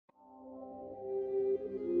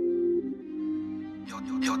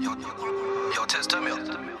Yo, Tess, turn me up.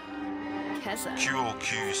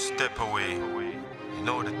 Q, step away. You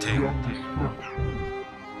know the thing.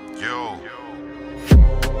 Yo.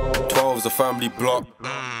 12's a family block.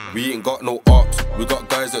 We ain't got no ops. We got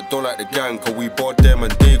guys that don't like the gang, cause we bought them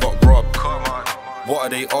and they got robbed. Come on. What are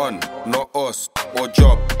they on? Not us or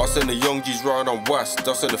job. I send the young G's round on West.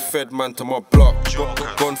 I send the Fed man to my block.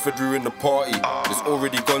 Gun for during the party. There's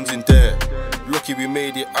already guns in there. Lucky we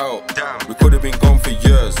made it out. Damn. We could have been gone for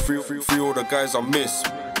years. Free all the guys I miss.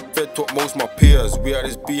 Fed took most my peers. We had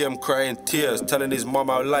his BM crying tears, telling his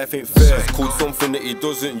mum our life ain't fair. It's called something that he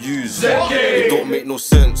doesn't use. It don't make no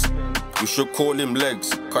sense. We should call him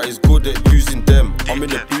legs, cause he's good at using them. I'm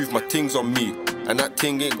in the booth, my thing's on me, and that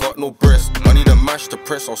thing ain't got no breast. I need a mash to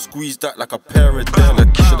press, I'll squeeze that like a pair of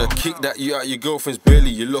them. Should've kicked that you out your girlfriend's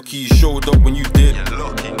belly. You're lucky you showed up when you did.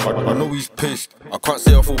 I know he's pissed, I can't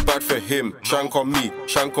say I feel bad for him. Shank on me,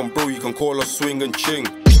 shank on bro, you can call us swing and ching.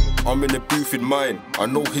 I'm in the booth with mine, I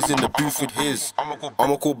know he's in the booth with his.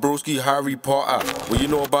 I'ma call broski Harry Potter. What you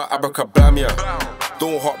know about abracadabra?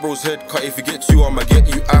 Don't hot bro's head, cut if he gets you, I'ma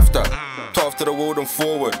get you after. Tough to the world and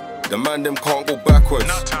forward, the man them can't go backwards.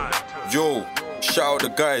 Yo, shout out the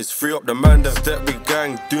guys, free up the man that step with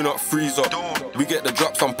gang, do not freeze up. We get the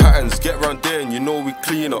drops on patterns, get round there and you know we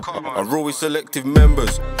clean up. I roll with selective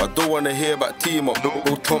members, I don't wanna hear about team up.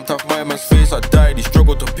 Bro thumped off my man's face, I died, he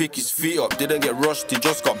struggled to pick his feet up. Didn't get rushed, he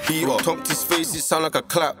just got beat up. Thumped his face, it sound like a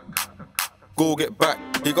clap. Go get back,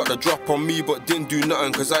 he got the drop on me but didn't do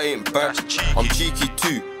nothing cause I ain't bad. I'm cheeky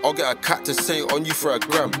too, I'll get a cat to say it on you for a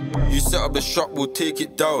gram. You set up the shop, we'll take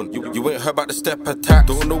it down. You ain't heard about the step attack,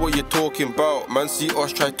 don't know what you're talking about. Man see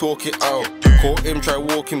us try talk it out, caught him try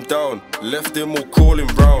walk him down. Left him all crawling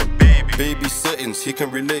round. Baby settings, he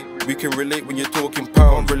can relate, we can relate when you're talking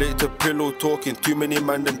pound. Relate to pillow talking, too many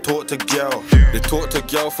man them talk to gal. They talk to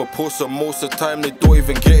gal for posts and most of the time they don't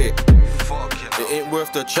even get it. It ain't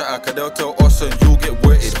worth the chatter, cause they'll tell us and you'll get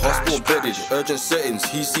wetted. Hospital bedded, urgent settings,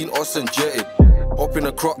 he seen us and jetted. Up in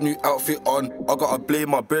a crop, new outfit on, I gotta blame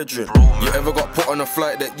my brethren. You ever got put on a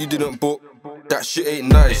flight that you didn't book? That shit ain't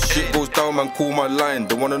nice, shit goes down man, call my line.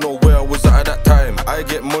 They wanna know where I was at that time. I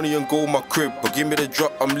get money and go my crib, but give me the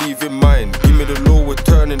drop, I'm leaving mine. Give me the low, we're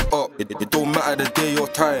turning up. It don't matter the day or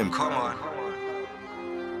time. Come on.